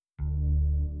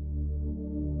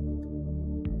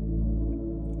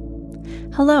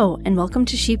Hello, and welcome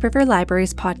to Sheep River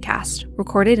Library's podcast,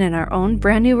 recorded in our own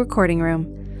brand new recording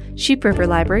room. Sheep River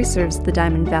Library serves the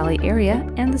Diamond Valley area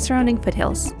and the surrounding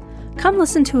foothills. Come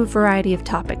listen to a variety of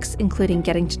topics, including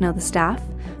getting to know the staff,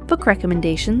 book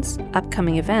recommendations,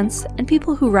 upcoming events, and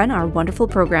people who run our wonderful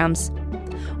programs.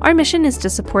 Our mission is to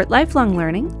support lifelong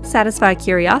learning, satisfy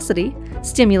curiosity,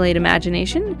 stimulate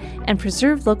imagination, and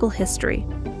preserve local history.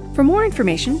 For more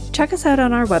information, check us out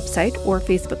on our website or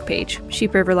Facebook page,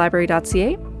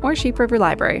 sheepriverlibrary.ca or Sheep River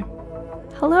Library.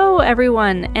 Hello,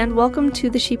 everyone, and welcome to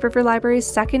the Sheep River Library's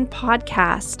second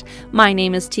podcast. My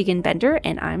name is Tegan Bender,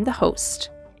 and I'm the host.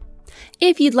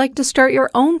 If you'd like to start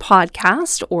your own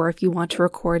podcast, or if you want to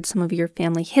record some of your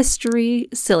family history,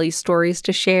 silly stories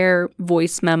to share,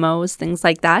 voice memos, things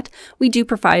like that, we do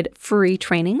provide free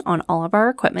training on all of our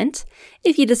equipment.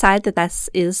 If you decide that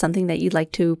this is something that you'd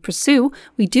like to pursue,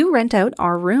 we do rent out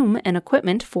our room and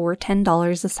equipment for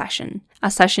 $10 a session.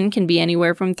 A session can be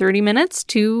anywhere from 30 minutes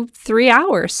to 3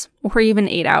 hours, or even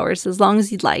 8 hours, as long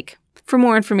as you'd like. For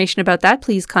more information about that,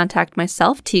 please contact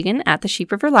myself, Tegan, at the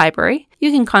Sheep River Library. You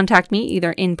can contact me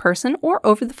either in person or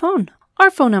over the phone.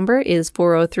 Our phone number is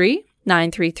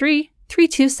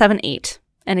 403-933-3278.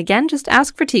 And again, just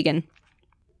ask for Tegan.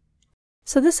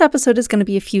 So this episode is going to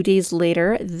be a few days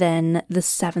later than the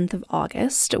 7th of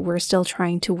August. We're still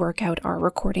trying to work out our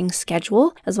recording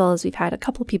schedule, as well as we've had a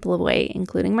couple people away,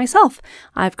 including myself.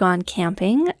 I've gone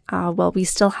camping while we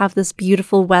still have this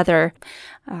beautiful weather.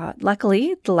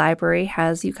 Luckily, the library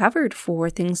has you covered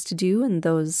for things to do in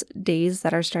those days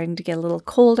that are starting to get a little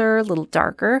colder, a little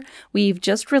darker. We've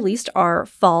just released our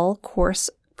fall course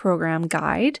program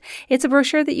guide. It's a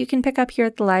brochure that you can pick up here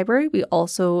at the library. We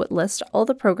also list all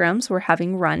the programs we're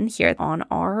having run here on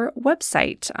our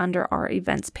website under our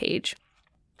events page.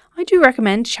 I do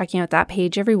recommend checking out that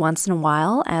page every once in a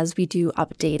while as we do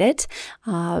update it.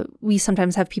 We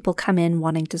sometimes have people come in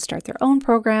wanting to start their own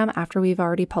program after we've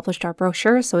already published our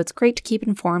brochure, so it's great to keep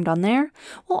informed on there.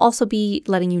 We'll also be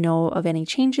letting you know of any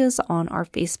changes on our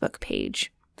Facebook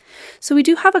page. So we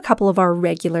do have a couple of our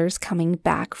regulars coming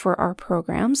back for our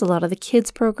programs, a lot of the kids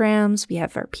programs, we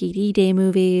have our PD day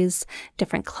movies,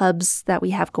 different clubs that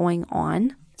we have going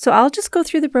on. So I'll just go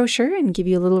through the brochure and give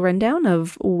you a little rundown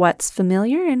of what's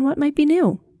familiar and what might be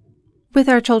new. With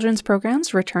our children's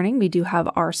programs returning, we do have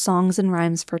our songs and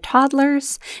rhymes for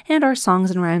toddlers and our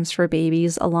songs and rhymes for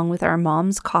babies, along with our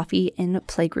mom's coffee and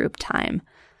playgroup time.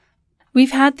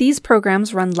 We've had these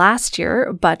programs run last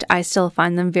year, but I still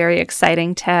find them very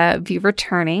exciting to be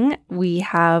returning. We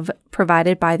have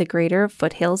provided by the Greater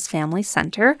Foothills Family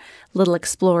Center, Little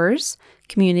Explorers,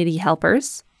 Community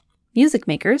Helpers, Music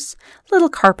Makers, Little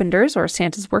Carpenters, or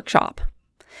Santa's Workshop.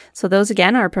 So those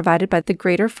again are provided by the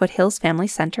Greater Foothills Family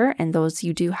Center, and those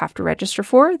you do have to register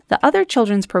for. The other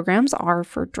children's programs are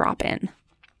for drop-in.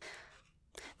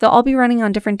 They'll all be running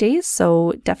on different days,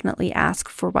 so definitely ask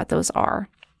for what those are.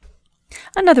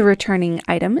 Another returning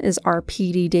item is our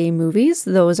PD Day movies.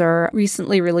 Those are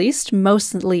recently released,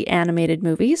 mostly animated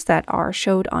movies that are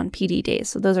showed on PD Days.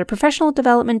 So those are professional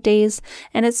development days,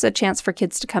 and it's a chance for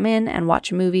kids to come in and watch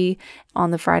a movie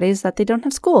on the Fridays that they don't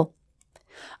have school.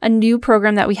 A new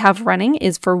program that we have running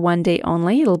is for one day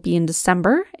only. It'll be in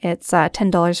December. It's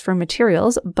 $10 for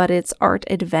materials, but it's Art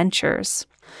Adventures.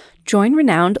 Join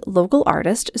renowned local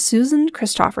artist Susan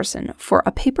Christofferson for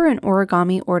a paper and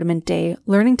origami ornament day,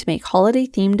 learning to make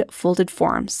holiday-themed folded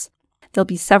forms. There'll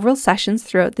be several sessions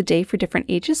throughout the day for different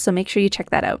ages, so make sure you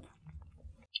check that out.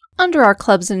 Under our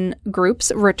clubs and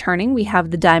groups returning, we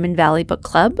have the Diamond Valley Book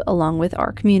Club, along with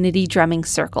our Community Drumming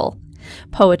Circle,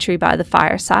 Poetry by the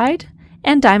Fireside,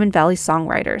 and Diamond Valley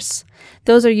Songwriters.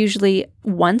 Those are usually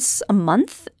once a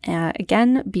month.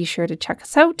 Again, be sure to check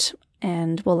us out,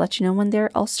 and we'll let you know when they're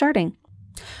all starting.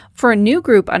 For a new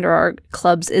group under our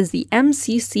clubs is the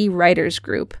MCC Writers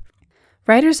Group.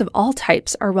 Writers of all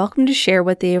types are welcome to share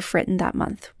what they have written that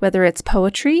month, whether it's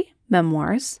poetry,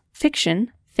 memoirs,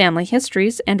 fiction, family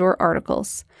histories, and/or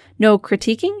articles. No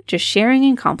critiquing, just sharing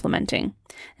and complimenting.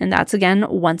 And that's again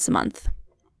once a month.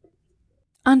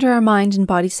 Under our Mind and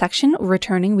Body section,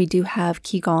 returning, we do have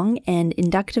Qigong and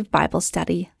Inductive Bible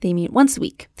Study. They meet once a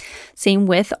week. Same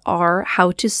with our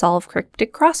How to Solve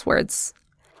Cryptic Crosswords.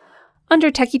 Under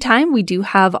Techy Time, we do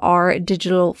have our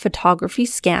digital photography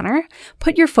scanner.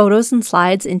 Put your photos and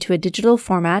slides into a digital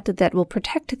format that will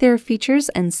protect their features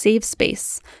and save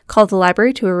space. Call the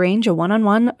library to arrange a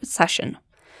one-on-one session.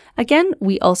 Again,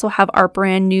 we also have our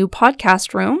brand new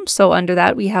podcast room, so under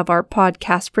that we have our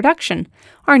podcast production.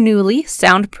 Our newly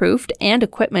soundproofed and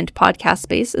equipment podcast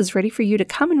space is ready for you to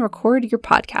come and record your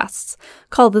podcasts.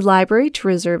 Call the library to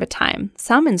reserve a time.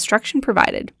 Some instruction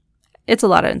provided. it's a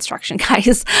lot of instruction,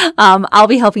 guys. I'll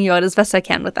be helping you out as best I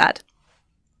can with that.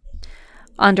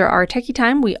 Under our Techy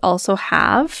Time, we also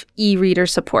have e-reader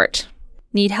support.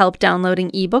 Need help downloading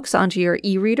ebooks onto your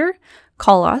e-reader?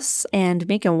 Call us and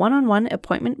make a one-on-one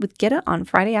appointment with Gitta on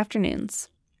Friday afternoons.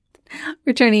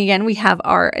 Returning again, we have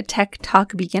our Tech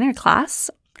Talk beginner class.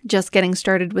 Just getting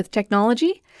started with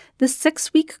technology? This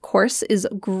 6-week course is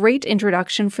a great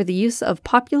introduction for the use of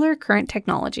popular current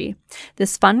technology.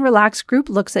 This fun, relaxed group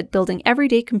looks at building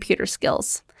everyday computer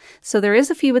skills. So there is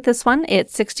a fee with this one.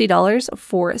 It's $60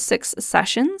 for 6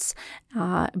 sessions,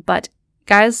 but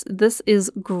guys, this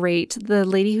is great. The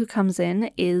lady who comes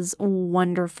in is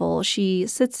wonderful. She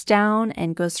sits down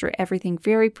and goes through everything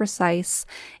very precise.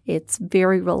 It's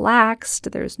very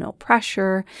relaxed. There's no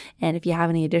pressure. And if you have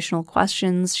any additional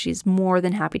questions, she's more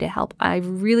than happy to help. I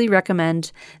really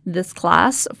recommend this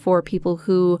class for people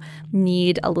who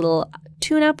need a little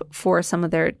tune-up for some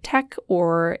of their tech,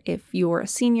 or if you're a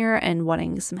senior and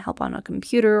wanting some help on a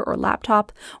computer or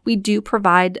laptop. We do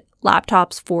provide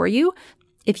laptops for you.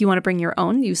 If you want to bring your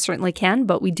own, you certainly can,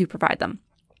 but we do provide them.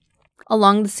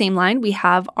 Along the same line, we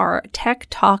have our Tech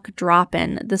Talk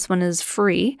drop-in. This one is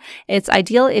free. It's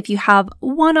ideal if you have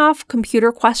one-off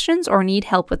computer questions or need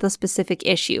help with a specific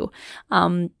issue.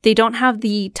 They don't have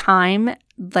the time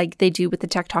like they do with the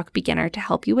Tech Talk beginner to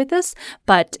help you with this,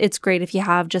 but it's great if you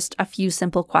have just a few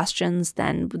simple questions,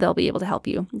 then they'll be able to help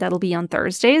you. That'll be on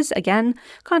Thursdays. Again,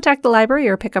 contact the library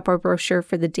or pick up our brochure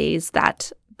for the days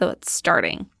that's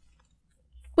starting.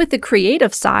 With the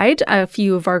creative side, a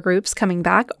few of our groups coming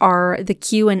back are the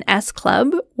Q&S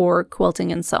Club, or Quilting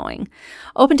and Sewing,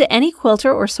 open to any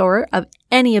quilter or sewer of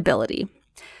any ability.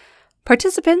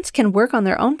 Participants can work on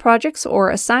their own projects or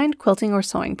assigned quilting or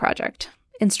sewing project.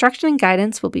 Instruction and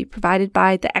guidance will be provided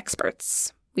by the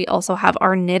experts. We also have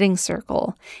our knitting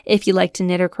circle. If you like to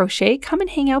knit or crochet, come and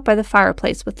hang out by the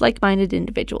fireplace with like-minded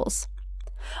individuals.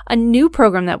 A new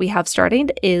program that we have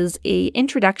started is an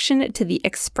introduction to the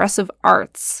expressive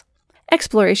arts.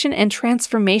 Exploration and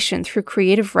transformation through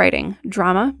creative writing,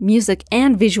 drama, music,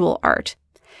 and visual art.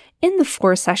 In the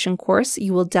 4-session course,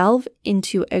 you will delve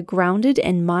into a grounded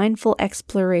and mindful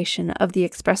exploration of the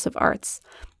expressive arts.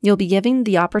 You'll be given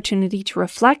the opportunity to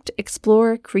reflect,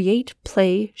 explore, create,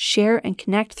 play, share, and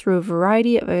connect through a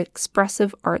variety of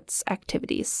expressive arts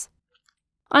activities.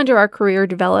 Under our career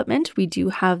development, we do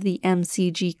have the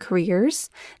MCG Careers.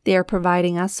 They are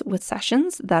providing us with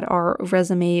sessions that are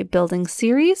resume building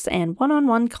series and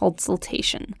one-on-one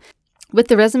consultation. With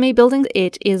the resume building,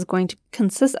 it is going to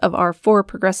consist of our 4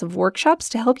 progressive workshops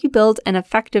to help you build an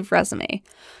effective resume.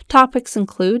 Topics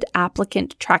include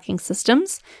applicant tracking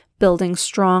systems, building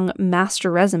strong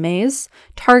master resumes,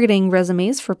 targeting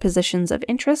resumes for positions of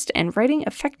interest, and writing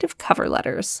effective cover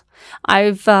letters.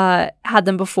 I've had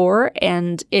them before,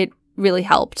 and it really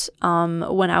helped.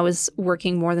 When I was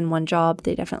working more than one job,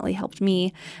 they definitely helped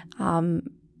me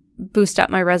boost up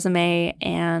my resume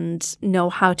and know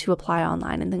how to apply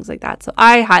online and things like that. So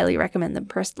I highly recommend them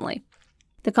personally.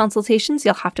 The consultations,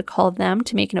 you'll have to call them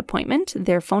to make an appointment.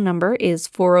 Their phone number is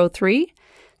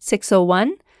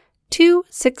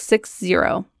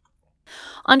 403-601-2660.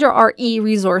 Under our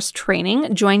e-resource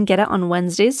training, join Gitta on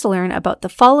Wednesdays to learn about the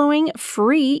following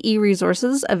free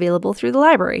e-resources available through the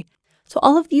library. So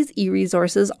all of these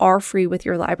e-resources are free with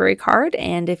your library card,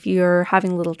 and if you're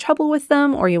having a little trouble with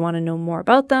them or you want to know more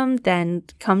about them, then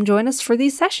come join us for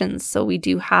these sessions. So we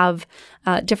do have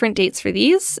different dates for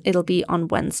these. It'll be on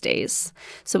Wednesdays.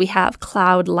 So we have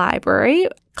Cloud Library.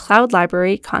 Cloud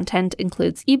Library content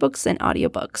includes ebooks and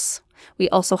audiobooks. We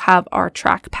also have our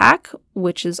Track Pack,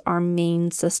 which is our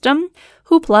main system,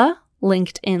 Hoopla,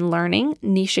 LinkedIn Learning,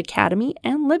 Niche Academy,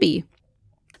 and Libby.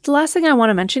 The last thing I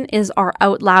want to mention is our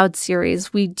Out Loud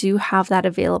series. We do have that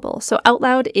available. So Out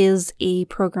Loud is a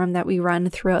program that we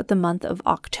run throughout the month of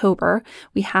October.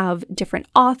 We have different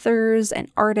authors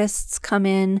and artists come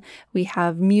in. We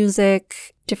have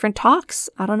music, different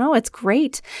talks. I don't know. It's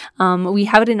great. We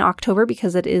have it in October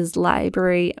because it is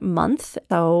library month.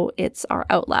 So it's our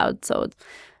Out Loud. So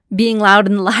being loud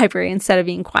in the library instead of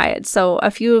being quiet. So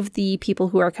a few of the people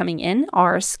who are coming in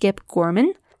are Skip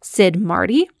Gorman, Sid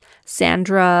Marty,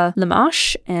 Sandra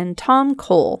Lamache, and Tom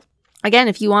Cole. Again,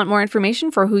 if you want more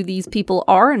information for who these people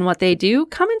are and what they do,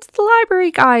 come into the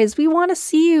library, guys. We want to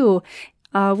see you.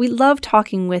 We love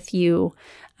talking with you.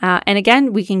 And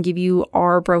again, we can give you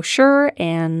our brochure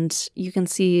and you can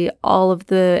see all of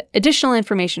the additional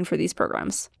information for these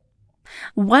programs.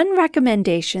 One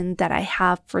recommendation that I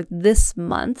have for this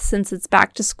month, since it's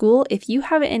back to school, if you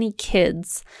have any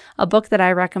kids, a book that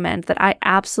I recommend that I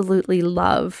absolutely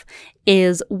love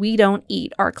is We Don't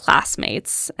Eat Our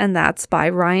Classmates, and that's by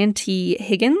Ryan T.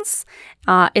 Higgins.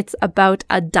 It's about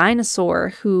a dinosaur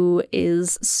who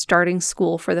is starting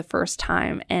school for the first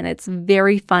time, and it's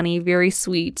very funny, very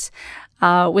sweet.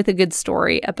 With a good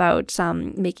story about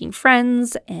making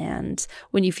friends and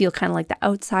when you feel kind of like the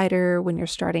outsider when you're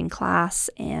starting class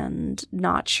and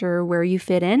not sure where you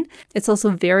fit in. It's also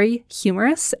very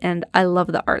humorous, and I love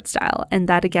the art style. And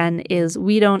that again is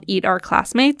We Don't Eat Our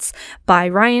Classmates by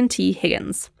Ryan T.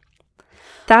 Higgins.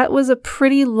 That was a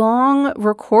pretty long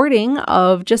recording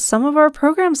of just some of our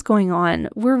programs going on.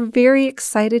 We're very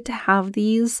excited to have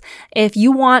these. If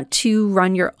you want to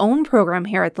run your own program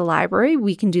here at the library,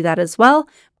 we can do that as well.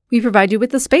 We provide you with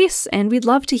the space, and we'd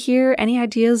love to hear any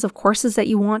ideas of courses that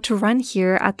you want to run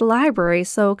here at the library.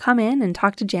 So come in and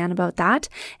talk to Jan about that,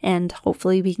 and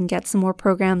hopefully we can get some more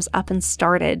programs up and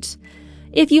started.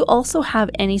 If you also have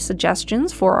any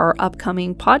suggestions for our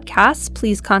upcoming podcasts,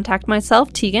 please contact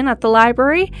myself, Tegan, at the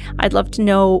library. I'd love to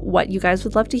know what you guys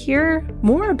would love to hear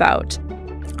more about.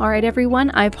 All right,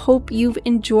 everyone, I hope you've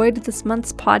enjoyed this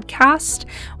month's podcast.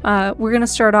 We're going to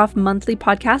start off monthly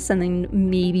podcasts and then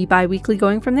maybe bi-weekly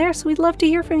going from there. So we'd love to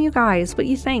hear from you guys, what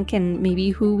you think, and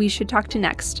maybe who we should talk to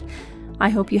next.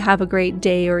 I hope you have a great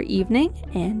day or evening,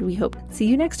 and we hope to see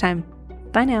you next time.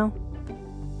 Bye now.